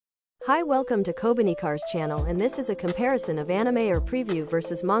Hi, welcome to KobeniCars channel, and this is a comparison of anime or preview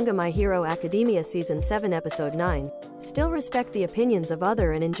versus manga My Hero Academia Season 7 Episode 9. Still respect the opinions of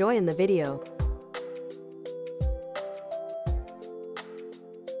other and enjoy in the video.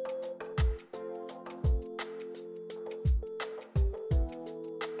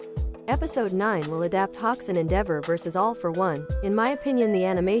 Episode 9 will adapt Hawks and Endeavour versus All for One. In my opinion, the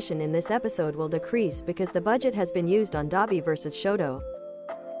animation in this episode will decrease because the budget has been used on dabi versus shoto.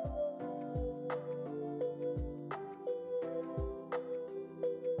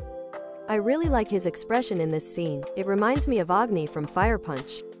 I really like his expression in this scene. It reminds me of Agni from Fire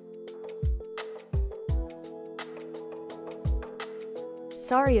Punch.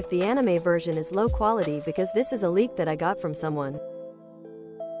 Sorry if the anime version is low quality because this is a leak that I got from someone.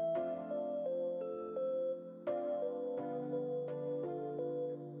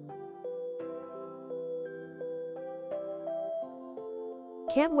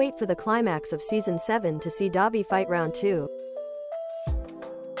 Can't wait for the climax of Season 7 to see dabi fight round 2.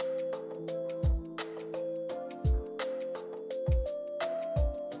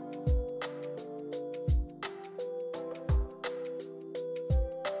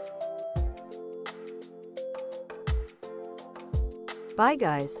 Bye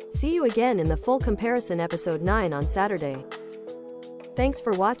guys, see you again in the full comparison episode 9 on Saturday. Thanks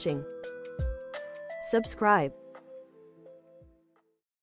for watching. Subscribe.